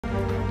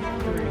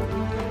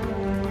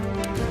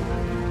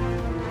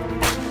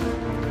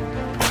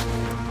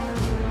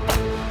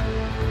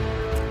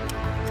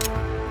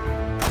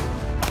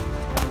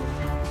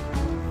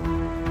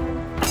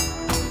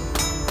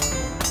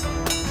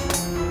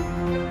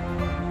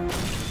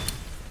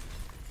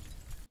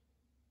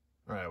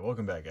Alright,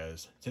 welcome back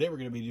guys. Today we're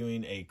going to be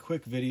doing a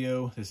quick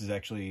video. This is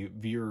actually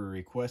viewer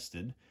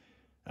requested.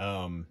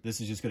 This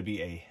is just going to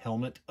be a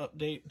helmet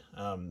update.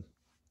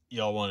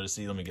 Y'all wanted to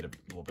see, let me get a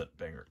little bit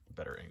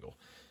better angle.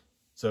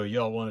 So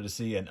y'all wanted to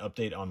see an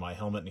update on my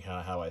helmet and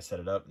how I set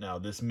it up. Now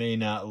this may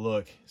not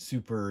look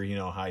super,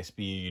 high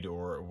speed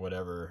or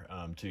whatever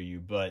to you,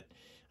 but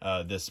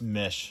this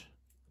mesh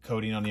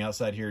coating on the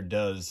outside here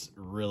does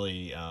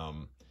really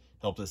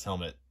help this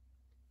helmet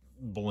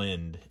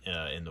blend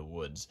in the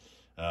woods.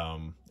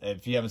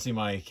 If you haven't seen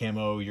my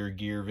camo your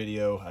gear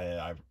video,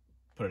 I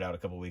put it out a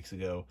couple weeks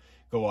ago.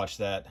 Go watch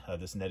that.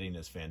 This netting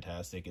is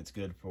fantastic. It's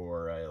good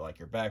for like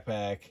your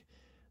backpack.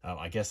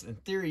 I guess in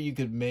theory you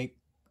could make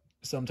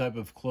some type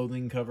of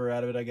clothing cover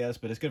out of it, I guess,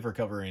 but it's good for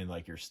covering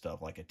like your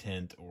stuff like a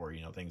tent or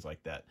things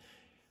like that.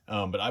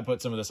 But I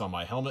put some of this on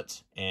my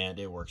helmet and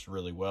it works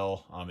really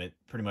well. It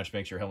pretty much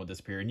makes your helmet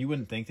disappear, and you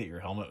wouldn't think that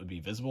your helmet would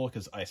be visible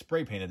because I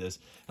spray painted this.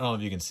 I don't know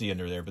if you can see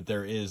under there, but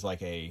there is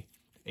like a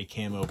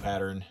camo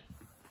pattern.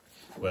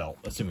 Well,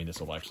 assuming this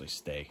will actually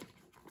stay.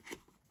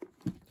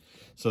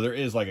 So there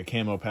is like a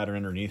camo pattern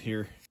underneath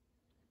here.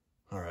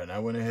 All right, and I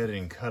went ahead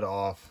and cut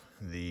off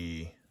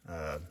the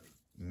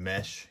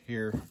mesh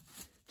here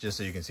just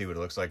so you can see what it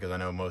looks like, because I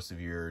know most of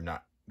you are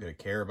not going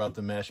to care about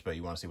the mesh, but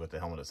you want to see what the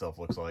helmet itself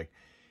looks like.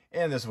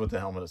 And this is what the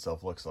helmet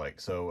itself looks like.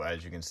 So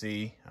as you can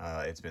see,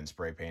 it's been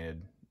spray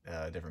painted,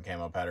 different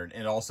camo pattern.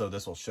 And also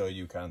this will show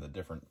you kind of the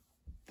different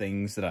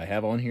things that I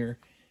have on here.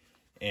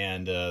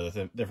 And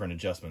the different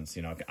adjustments,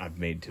 I've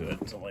made to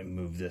it. So let me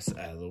move this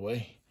out of the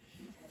way.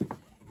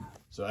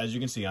 So as you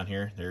can see on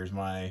here, there's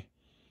my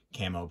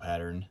camo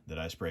pattern that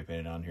I spray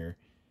painted on here.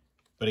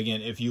 But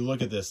again, if you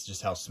look at this,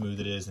 just how smooth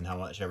it is and how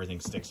much everything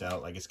sticks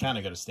out, like it's kind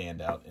of going to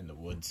stand out in the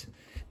woods.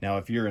 Now,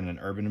 if you're in an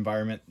urban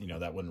environment,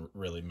 that wouldn't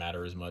really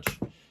matter as much.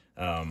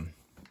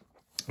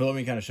 But let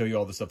me kind of show you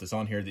all the stuff that's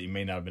on here that you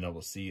may not have been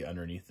able to see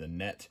underneath the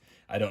net.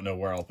 I don't know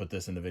where I'll put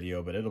this in the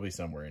video, but it'll be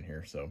somewhere in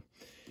here.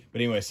 But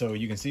anyway, so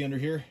you can see under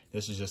here,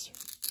 this is just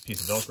a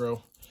piece of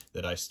Velcro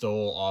that I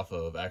stole off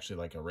of actually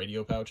like a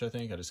radio pouch, I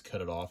think. I just cut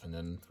it off and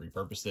then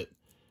repurposed it.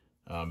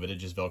 But it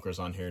just Velcros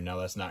on here. Now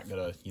that's not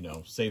gonna,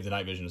 save the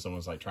night vision if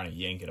someone's like trying to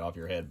yank it off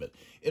your head, but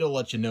it'll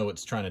let you know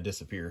it's trying to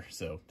disappear.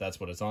 So that's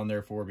what it's on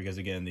there for, because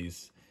again,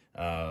 these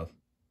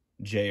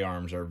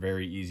J-arms are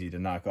very easy to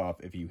knock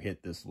off if you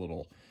hit this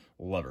little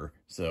lever.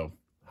 So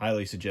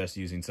highly suggest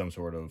using some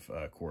sort of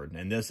cord.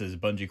 And this is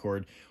bungee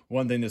cord.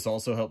 One thing this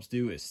also helps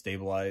do is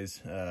stabilize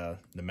the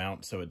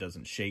mount so it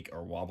doesn't shake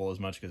or wobble as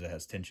much because it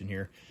has tension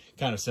here.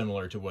 Kind of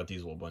similar to what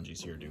these little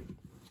bungees here do.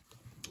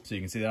 So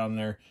you can see that on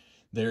there.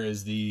 There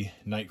is the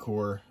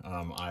Nitecore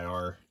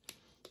IR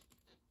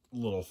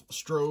little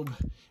strobe.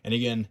 And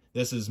again,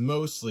 this is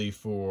mostly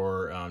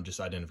for just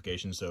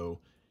identification. So,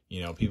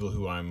 people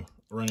who I'm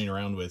running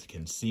around with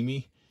can see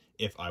me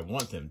if I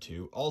want them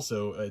to.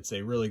 Also, it's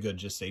a really good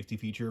just safety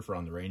feature for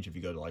on the range if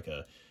you go to like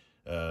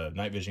a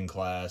night vision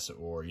class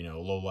or,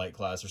 low light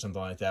class or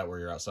something like that where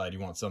you're outside. You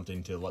want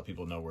something to let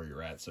people know where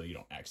you're at so you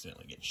don't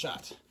accidentally get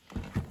shot.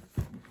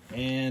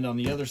 And on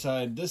the other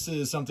side, this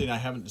is something I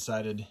haven't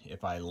decided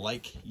if I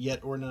like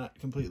yet or not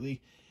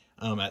completely.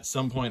 At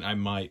some point, I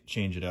might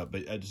change it up.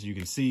 But as you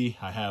can see,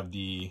 I have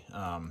the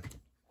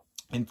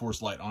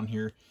Inforce light on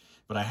here,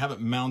 but I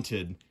haven't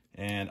mounted.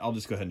 And I'll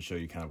just go ahead and show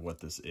you kind of what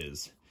this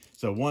is.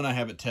 So one, I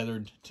have it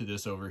tethered to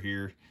this over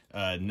here.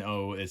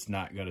 No, it's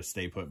not going to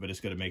stay put, but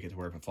it's going to make it to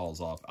where if it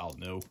falls off, I'll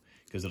know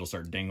because it'll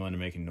start dangling and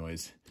making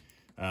noise.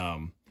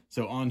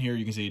 So on here,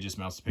 you can see it just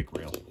mounts the pick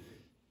rail.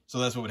 So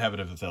that's what would happen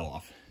if it fell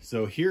off.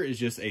 So here is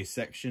just a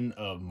section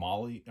of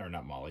Molle, or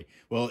not Molle.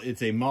 Well,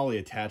 it's a Molle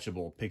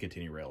attachable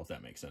Picatinny rail, if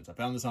that makes sense. I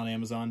found this on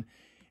Amazon,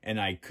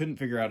 and I couldn't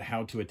figure out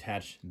how to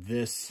attach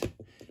this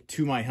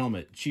to my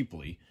helmet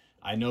cheaply.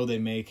 I know they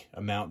make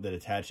a mount that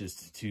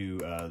attaches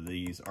to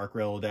these arc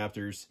rail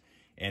adapters,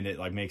 and it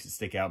like makes it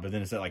stick out, but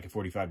then it's at like a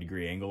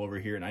 45-degree angle over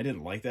here, and I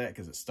didn't like that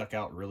because it stuck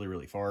out really,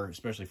 really far,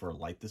 especially for a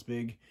light this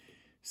big.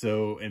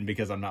 So, and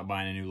because I'm not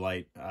buying a new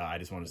light, I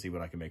just want to see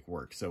what I can make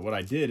work. So what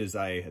I did is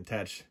I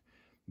attached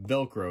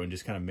Velcro and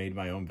just kind of made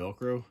my own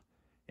Velcro,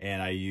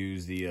 and I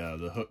used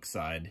the hook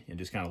side and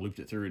just kind of looped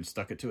it through and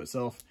stuck it to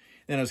itself.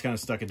 Then I just kind of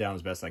stuck it down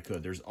as best I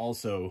could. There's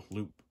also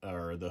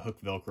the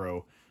hook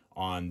Velcro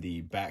on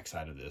the back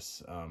side of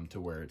this to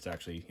where it's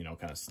actually,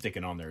 kind of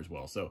sticking on there as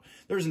well. So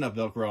there's enough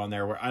Velcro on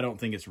there where I don't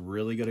think it's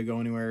really going to go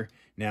anywhere.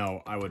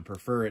 Now, I would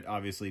prefer it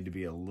obviously to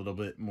be a little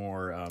bit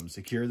more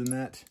secure than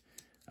that.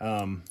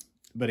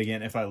 But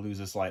again, if I lose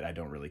this light, I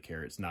don't really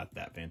care. It's not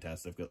that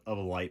fantastic of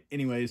a light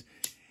anyways.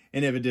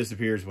 And if it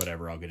disappears,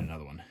 whatever, I'll get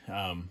another one.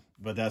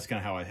 But that's kind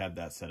of how I had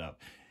that set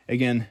up.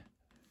 Again,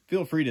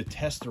 feel free to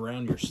test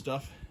around your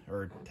stuff,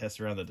 or test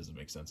around, that doesn't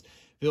make sense.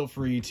 Feel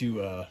free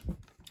to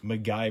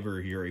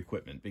MacGyver your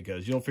equipment,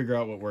 because you'll figure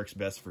out what works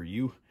best for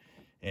you.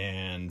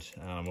 And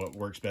what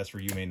works best for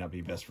you may not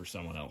be best for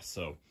someone else.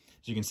 So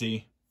as you can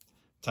see,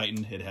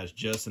 tightened, it has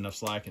just enough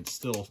slack. It's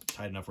still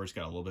tight enough where it's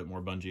got a little bit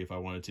more bungee if I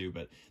wanted to,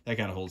 but that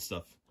kind of holds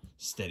stuff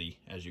steady,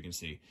 as you can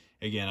see.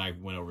 Again, I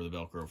went over the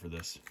Velcro for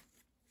this.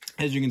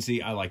 as you can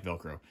see, I like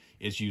Velcro.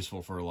 It's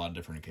useful for a lot of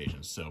different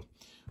occasions. So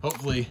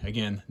hopefully,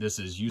 again, this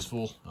is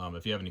useful.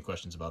 If you have any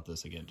questions about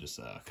this, again, just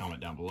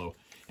comment down below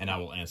and I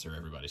will answer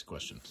everybody's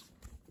questions.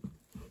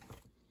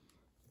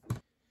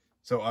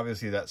 So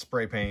obviously that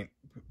spray paint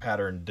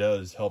pattern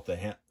does help the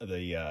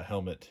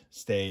helmet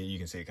stay. You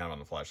can see it kind of on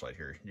the flashlight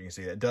here. You can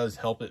see that does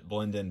help it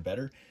blend in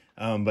better,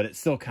 but it's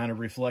still kind of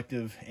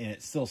reflective and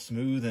it's still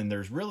smooth. And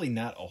there's really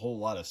not a whole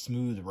lot of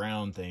smooth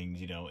round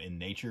things, you know, in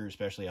nature,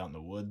 especially out in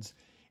the woods.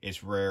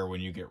 It's rare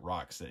when you get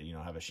rocks that, you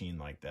know, have a sheen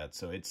like that.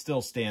 So it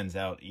still stands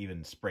out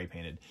even spray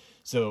painted.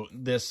 So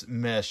this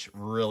mesh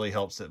really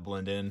helps it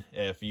blend in.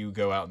 If you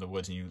go out in the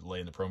woods and you lay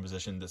in the prone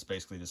position, this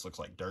basically just looks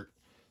like dirt.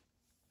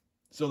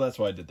 So that's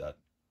why I did that.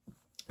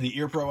 The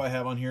ear pro I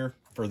have on here,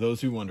 for those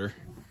who wonder,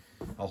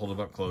 I'll hold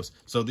it up close.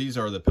 So these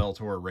are the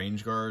Peltor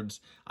range guards.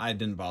 I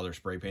didn't bother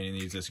spray painting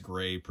these. This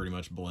gray pretty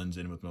much blends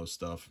in with most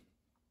stuff.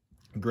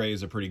 Gray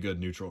is a pretty good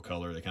neutral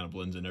color that kind of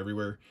blends in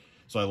everywhere.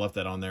 So I left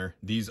that on there.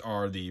 These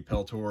are the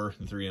Peltor,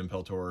 the 3M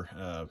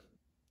Peltor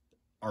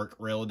arc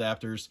rail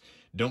adapters.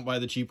 Don't buy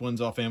the cheap ones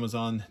off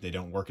Amazon. They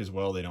don't work as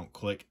well. They don't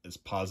click as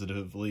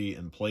positively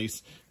in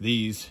place.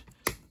 These,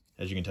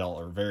 as you can tell,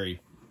 are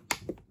very,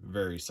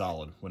 very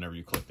solid whenever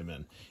you click them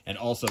in. And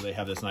also they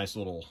have this nice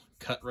little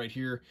cut right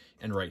here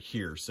and right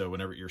here. So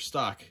whenever your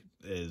stock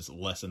is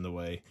less in the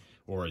way,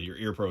 or your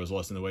ear pro is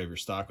less in the way of your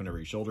stock whenever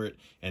you shoulder it,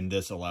 and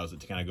this allows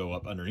it to kind of go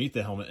up underneath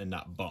the helmet and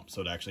not bump,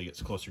 so it actually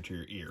gets closer to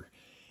your ear.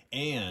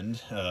 And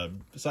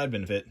side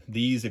benefit,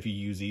 these, if you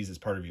use these as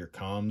part of your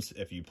comms,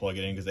 if you plug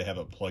it in, because they have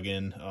a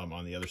plug-in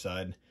on the other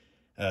side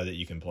that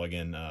you can plug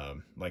in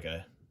like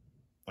a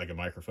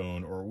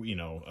microphone, or, you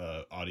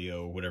know,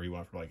 audio, whatever you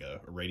want for like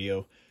a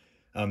radio.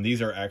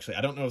 These are actually,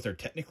 I don't know if they're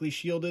technically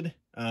shielded,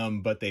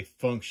 but they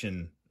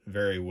function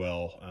very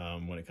well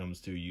when it comes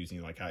to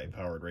using like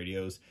high-powered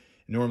radios.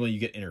 Normally you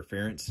get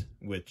interference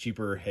with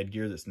cheaper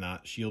headgear that's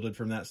not shielded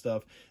from that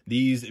stuff.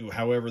 These,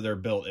 however they're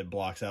built, it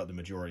blocks out the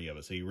majority of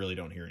it, so you really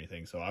don't hear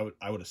anything. So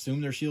I would assume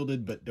they're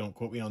shielded, but don't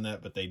quote me on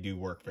that, but they do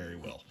work very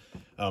well.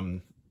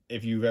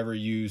 If you've ever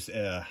used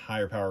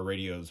higher power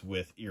radios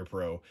with ear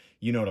pro,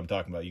 you know what I'm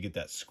talking about. You get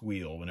that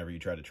squeal whenever you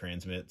try to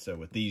transmit. So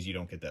with these, you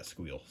don't get that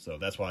squeal. So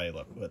that's why I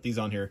put these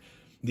on here.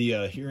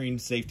 The hearing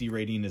safety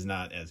rating is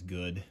not as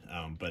good,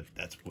 but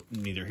that's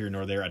neither here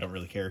nor there. I don't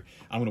really care.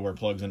 I'm going to wear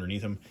plugs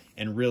underneath them.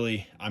 And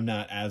really, I'm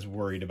not as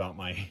worried about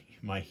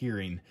my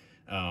hearing,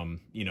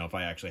 you know, if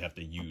I actually have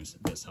to use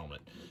this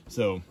helmet.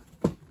 So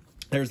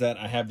there's that.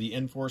 I have the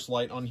Inforce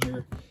light on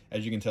here.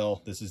 As you can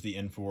tell, this is the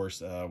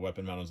Inforce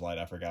weapon mounted light.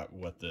 I forgot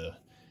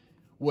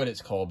what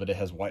it's called, but it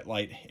has white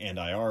light and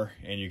IR,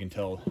 and you can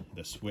tell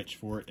the switch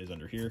for it is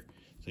under here.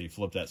 So you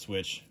flip that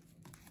switch,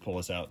 pull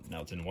this out.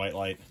 Now it's in white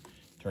light.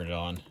 Turn it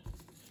on,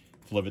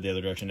 flip it the other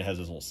direction. It has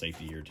this little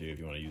safety here too if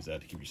you want to use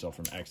that to keep yourself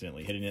from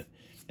accidentally hitting it.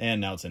 And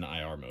now it's in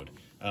IR mode.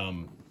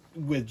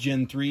 With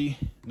Gen 3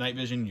 night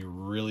vision, you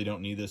really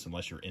don't need this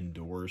unless you're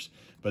indoors,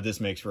 but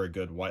this makes for a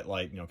good white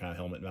light, you know, kind of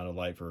helmet mounted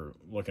light for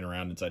looking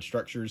around inside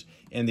structures.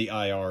 And the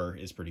IR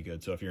is pretty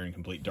good, so if you're in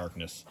complete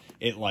darkness,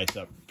 it lights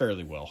up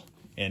fairly well.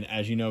 And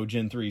as you know,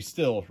 Gen 3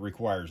 still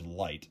requires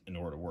light in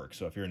order to work.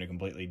 So if you're in a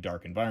completely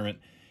dark environment,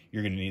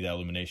 you're going to need that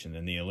illumination.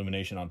 And the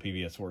illumination on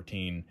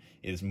PVS14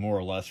 is more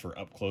or less for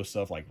up close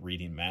stuff like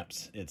reading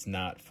maps. It's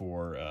not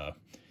for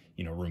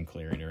you know, room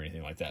clearing or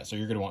anything like that. So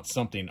you're going to want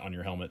something on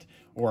your helmet,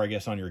 or I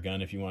guess on your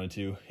gun if you wanted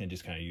to, and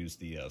just kind of use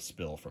the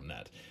spill from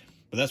that.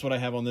 But that's what I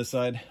have on this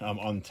side.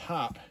 On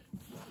top,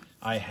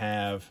 I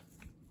have,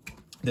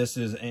 this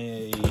is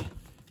a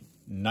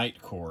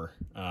Nitecore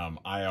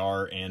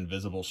IR and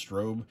visible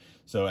strobe.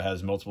 So it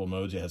has multiple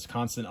modes. It has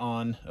constant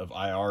on of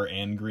IR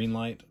and green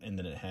light, and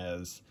then it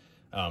has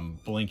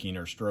blinking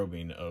or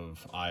strobing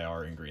of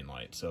IR and green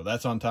light. So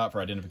that's on top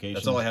for identification.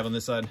 That's all I have on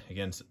this side.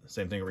 Again,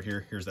 same thing over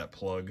here. Here's that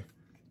plug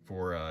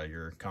for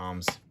your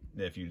comms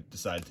if you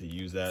decide to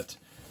use that.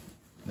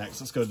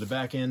 Next, let's go to the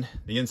back end.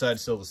 The inside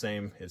is still the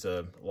same. It's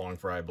a long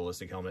fry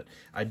ballistic helmet.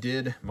 I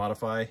did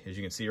modify, as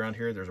you can see around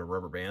here, there's a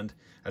rubber band.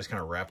 I just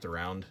kind of wrapped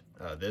around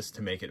this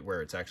to make it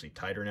where it's actually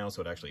tighter now,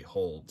 so it actually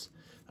holds.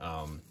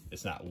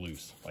 It's not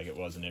loose like it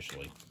was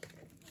initially.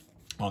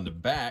 On the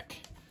back,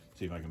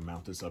 see if I can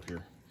mount this up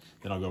here.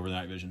 Then I'll go over the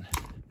night vision.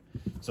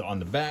 So on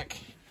the back,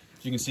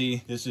 as you can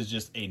see, this is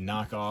just a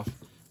knockoff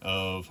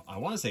of, I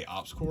want to say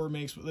OpsCore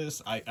makes with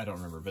this. I don't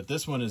remember, but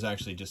this one is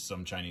actually just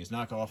some Chinese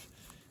knockoff.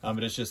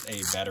 But it's just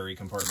a battery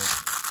compartment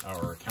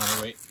or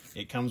counterweight.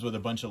 It comes with a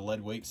bunch of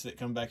lead weights that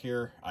come back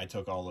here. I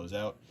took all those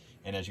out,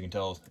 and as you can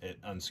tell, it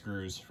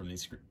unscrews from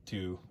these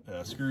two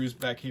screws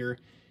back here,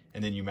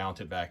 and then you mount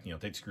it back. You know,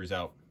 take the screws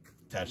out,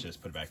 attach this,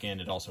 put it back in.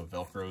 It also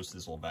velcros,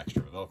 this little back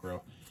strip of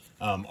Velcro.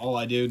 All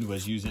I did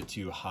was use it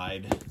to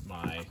hide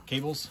my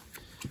cables.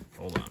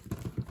 Hold on.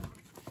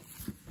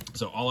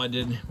 So all I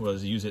did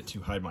was use it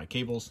to hide my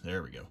cables.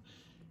 There we go.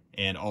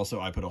 And also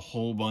I put a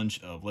whole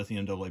bunch of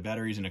lithium AA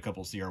batteries and a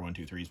couple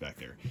CR123s back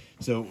there.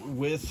 So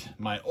with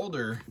my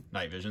older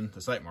night vision,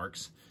 the sight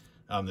marks,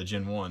 the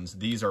Gen 1s,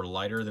 these are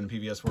lighter than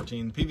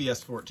PVS14.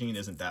 PVS14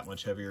 isn't that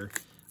much heavier.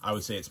 I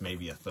would say it's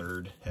maybe a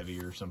third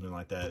heavier or something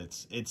like that.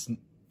 It's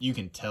you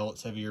can tell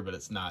it's heavier, but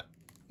it's not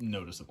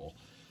noticeable.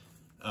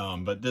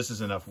 But this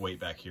is enough weight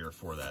back here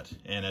for that.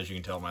 And as you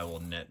can tell, my little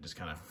net just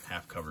kind of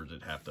half covers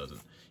it, half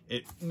doesn't.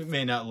 It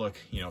may not look,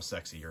 you know,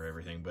 sexy or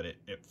everything, but it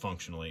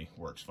functionally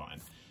works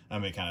fine.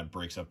 It kind of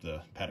breaks up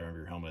the pattern of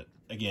your helmet.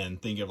 Again,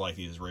 think of like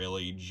the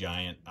Israeli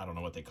giant, I don't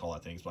know what they call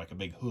that thing, it's like a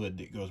big hood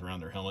that goes around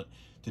their helmet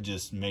to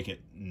just make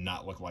it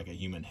not look like a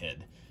human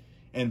head.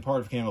 And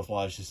part of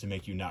camouflage is to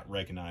make you not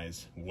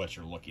recognize what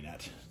you're looking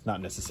at,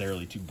 not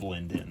necessarily to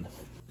blend in.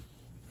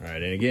 All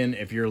right, and again,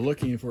 if you're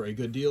looking for a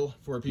good deal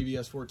for a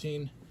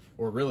PVS14,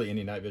 or really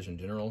any night vision in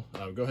general,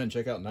 go ahead and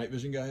check out Night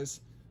Vision,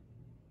 guys.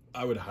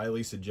 I would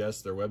highly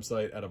suggest their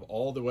website. Out of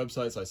all the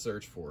websites I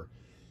search for,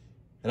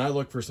 and I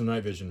looked for some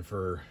night vision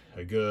for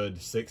a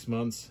good 6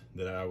 months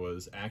that I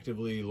was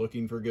actively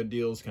looking for good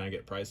deals, kind of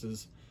get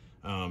prices,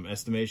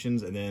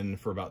 estimations, and then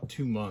for about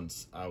 2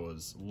 months, I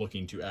was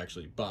looking to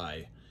actually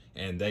buy,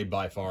 and they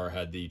by far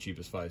had the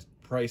cheapest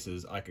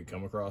prices I could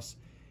come across,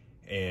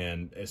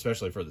 and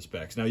especially for the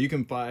specs. Now you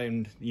can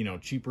find, you know,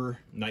 cheaper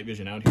night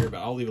vision out here,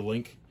 but I'll leave a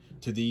link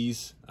to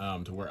these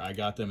to where I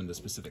got them and the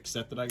specific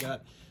set that I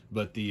got.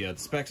 But the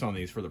specs on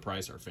these for the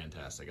price are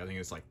fantastic. I think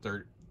it's like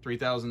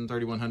 3,000,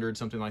 3,100,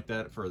 something like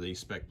that for the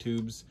spec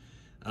tubes.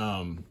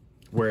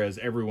 Whereas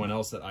everyone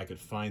else that I could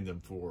find them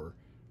for,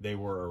 they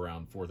were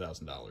around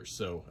 $4,000.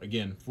 So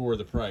again, for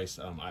the price,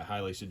 I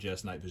highly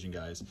suggest Night Vision,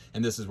 guys.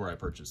 And this is where I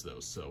purchased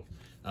those. So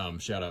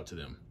shout out to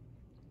them.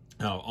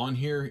 Now on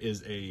here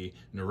is a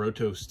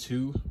Norotos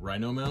 2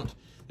 Rhino mount.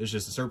 There's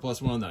just a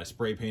surplus one that I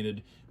spray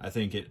painted. I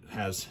think it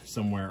has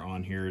somewhere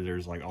on here,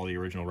 there's like all the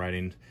original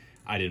writing.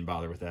 I didn't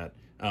bother with that.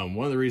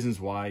 One of the reasons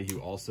why you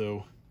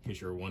also, in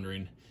case you're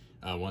wondering,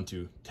 want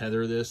to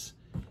tether this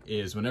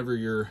is whenever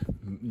you're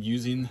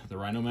using the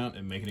Rhino mount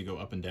and making it go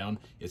up and down,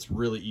 it's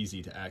really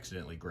easy to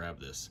accidentally grab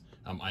this.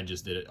 I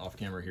just did it off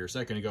camera here a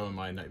second ago and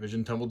my night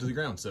vision tumbled to the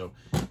ground. So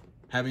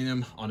having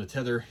them on a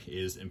tether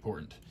is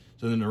important.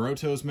 So the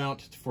Norotos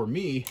mount, for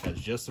me, has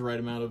just the right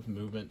amount of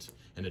movement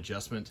and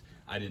adjustment.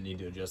 I didn't need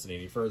to adjust it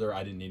any further.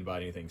 I didn't need to buy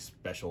anything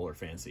special or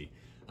fancy.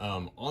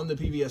 On the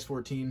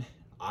PVS14,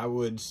 I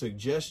would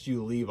suggest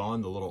you leave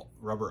on the little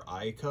rubber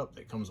eye cup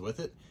that comes with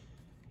it,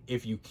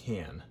 if you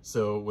can.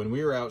 So when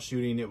we were out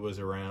shooting, it was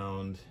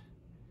around,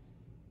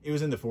 it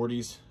was in the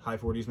 40s, high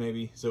 40s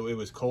maybe. So it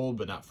was cold,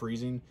 but not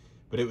freezing.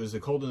 But it was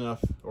a cold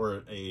enough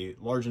or a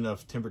large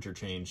enough temperature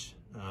change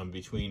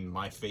between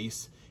my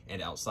face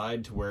and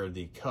outside to where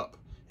the cup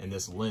and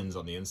this lens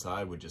on the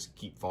inside would just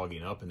keep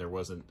fogging up, and there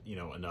wasn't, you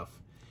know, enough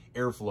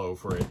airflow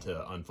for it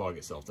to unfog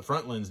itself. The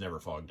front lens never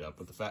fogged up,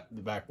 but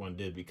the back one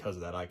did because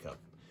of that eye cup.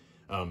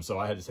 So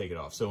I had to take it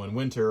off. So in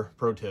winter,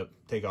 pro tip,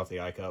 take off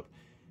the eye cup.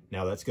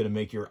 Now that's going to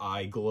make your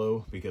eye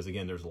glow because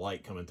again, there's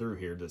light coming through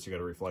here that's going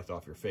to reflect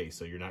off your face.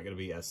 So you're not going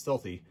to be as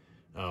stealthy.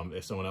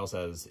 If someone else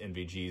has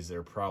NVGs,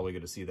 they're probably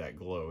going to see that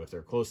glow if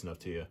they're close enough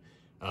to you.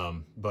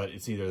 But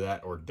it's either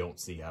that or don't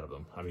see out of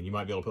them. I mean, you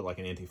might be able to put like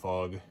an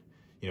anti-fog,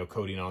 you know,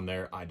 coating on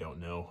there. I don't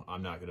know.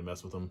 I'm not going to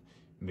mess with them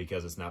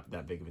because it's not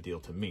that big of a deal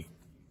to me.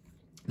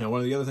 Now, one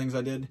of the other things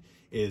I did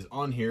is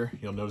on here,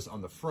 you'll notice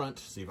on the front,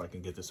 see if I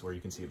can get this where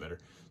you can see it better.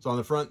 So on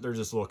the front, there's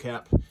this little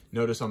cap.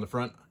 Notice on the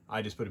front,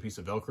 I just put a piece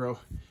of Velcro,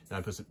 and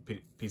I put a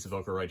piece of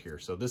Velcro right here.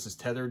 So this is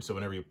tethered, so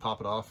whenever you pop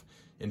it off,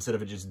 instead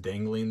of it just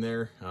dangling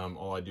there,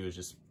 all I do is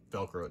just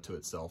Velcro it to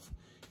itself,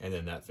 and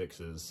then that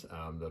fixes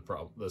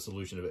the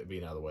solution of it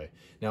being out of the way.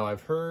 Now,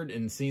 I've heard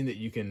and seen that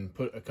you can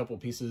put a couple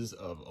pieces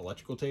of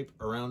electrical tape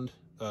around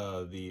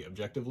the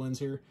objective lens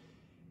here.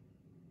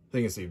 I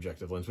think it's the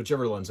objective lens,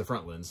 whichever lens, the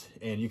front lens,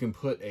 and you can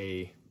put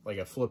like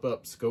a flip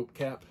up scope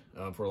cap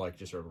for like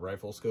just a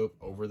rifle scope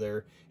over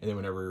there, and then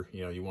whenever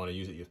you want to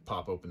use it, you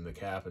pop open the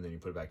cap and then you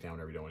put it back down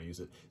whenever you don't want to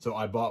use it. So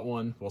I bought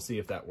one. We'll see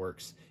if that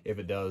works. If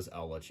it does,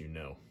 I'll let you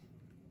know.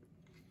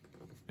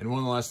 And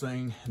one last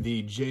thing,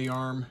 the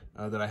J-Arm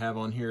that I have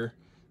on here,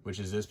 which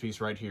is this piece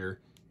right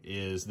here,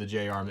 is the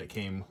J-Arm that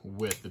came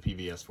with the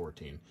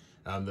PVS14.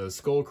 The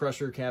skull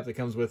crusher cap that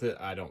comes with it,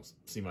 I don't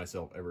see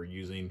myself ever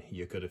using.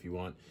 You could if you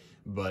want,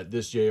 but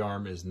this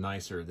J-Arm is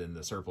nicer than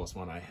the surplus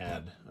one I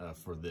had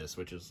for this,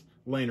 which is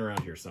laying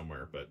around here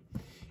somewhere. But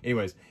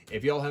anyways,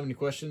 if y'all have any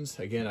questions,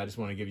 again, I just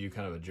want to give you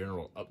kind of a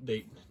general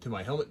update to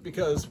my helmet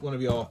because one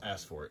of y'all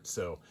asked for it.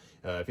 So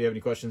if you have any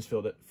questions,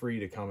 feel free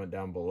to comment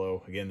down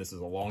below. Again, this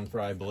is a long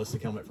fry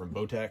ballistic helmet from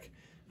Bowtac.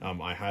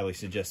 I highly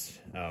suggest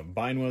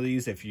buying one of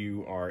these if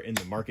you are in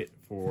the market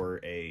for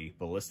a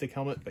ballistic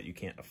helmet, but you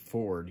can't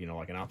afford,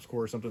 like an ops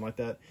core or something like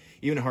that.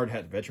 Even hard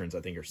hat veterans,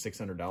 I think, are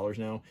 $600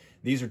 now.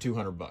 These are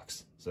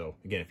 $200. So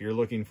again, if you're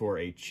looking for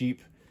a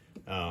cheap,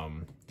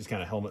 just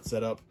kind of helmet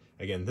setup,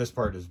 again, this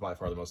part is by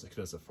far the most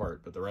expensive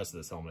part, but the rest of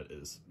this helmet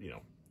is,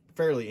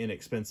 fairly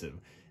inexpensive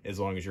as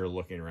long as you're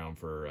looking around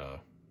for,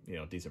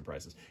 decent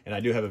prices. And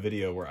I do have a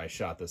video where I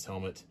shot this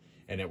helmet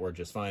and it worked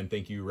just fine.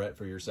 Thank you, Rhett,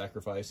 for your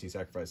sacrifice. He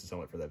sacrificed his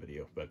helmet for that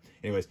video. But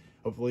anyways,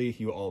 hopefully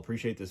you all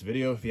appreciate this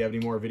video. If you have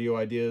any more video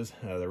ideas,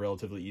 they're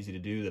relatively easy to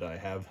do that I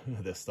have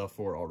this stuff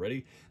for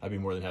already. I'd be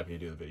more than happy to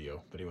do the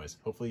video. But anyways,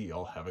 hopefully you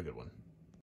all have a good one.